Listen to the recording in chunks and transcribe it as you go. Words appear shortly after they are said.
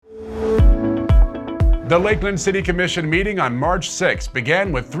The Lakeland City Commission meeting on March 6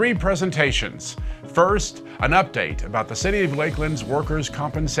 began with 3 presentations. First, an update about the City of Lakeland's Workers'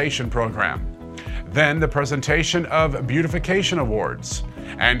 Compensation Program. Then the presentation of Beautification Awards.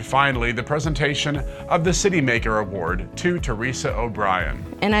 And finally, the presentation of the City Maker Award to Teresa O'Brien.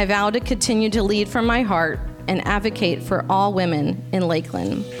 And I vow to continue to lead from my heart and advocate for all women in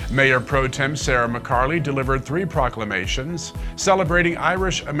Lakeland. Mayor Pro Tem Sarah McCarley delivered 3 proclamations celebrating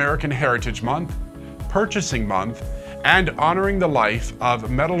Irish American Heritage Month, Purchasing Month, and honoring the life of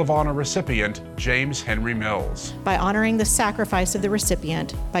Medal of Honor recipient James Henry Mills. By honoring the sacrifice of the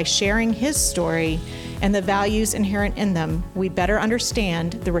recipient, by sharing his story and the values inherent in them, we better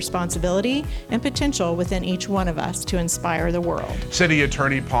understand the responsibility and potential within each one of us to inspire the world. City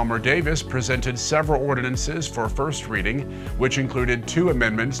Attorney Palmer Davis presented several ordinances for first reading, which included 2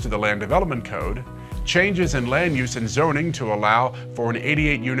 amendments to the Land Development Code, changes in land use and zoning to allow for an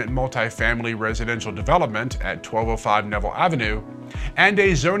 88-unit multifamily residential development at 1205 Neville Avenue, and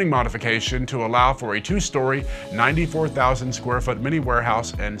a zoning modification to allow for a 2-story, 94,000 square foot mini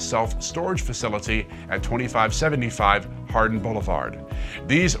warehouse and self-storage facility at 2575 Hardin Boulevard.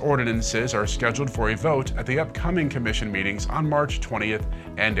 These ordinances are scheduled for a vote at the upcoming commission meetings on March 20th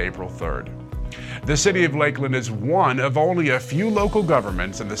and April 3rd. The City of Lakeland is one of only a few local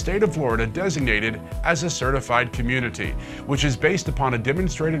governments in the state of Florida designated as a certified community, which is based upon a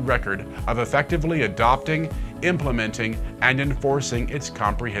demonstrated record of effectively adopting, implementing, and enforcing its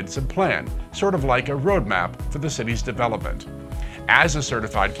comprehensive plan, sort of like a roadmap for the city's development. As a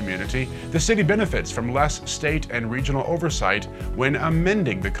certified community, the city benefits from less state and regional oversight when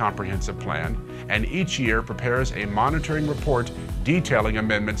amending the comprehensive plan, and each year prepares a monitoring report detailing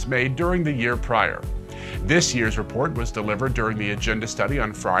amendments made during the year prior. This year's report was delivered during the agenda study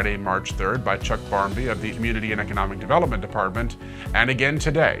on Friday, March 3rd by Chuck Barmby of the Community and Economic Development Department, and again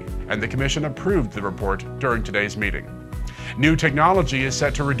today, and the Commission approved the report during today's meeting. New technology is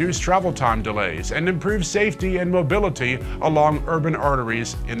set to reduce travel time delays and improve safety and mobility along urban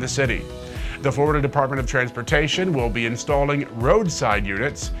arteries in the city. The Florida Department of Transportation will be installing roadside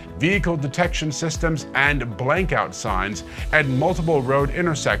units, vehicle detection systems, and blankout signs at multiple road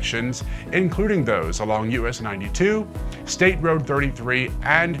intersections, including those along US 92, State Road 33,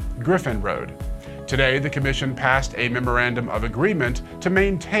 and Griffin Road. Today, the Commission passed a memorandum of agreement to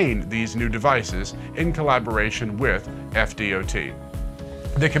maintain these new devices in collaboration with FDOT.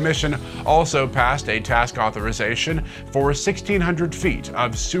 The Commission also passed a task authorization for 1,600 feet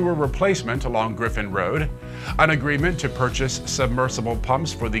of sewer replacement along Griffin Road, an agreement to purchase submersible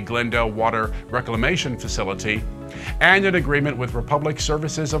pumps for the Glendale Water Reclamation Facility, and an agreement with Republic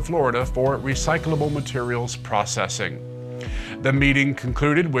Services of Florida for recyclable materials processing. The meeting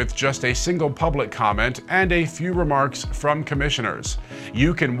concluded with just a single public comment and a few remarks from commissioners.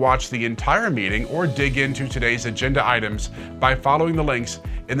 You can watch the entire meeting or dig into today's agenda items by following the links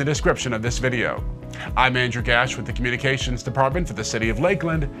in the description of this video. I'm Andrew Gash with the Communications Department for the City of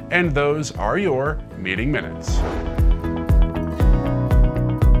Lakeland, and those are your meeting minutes.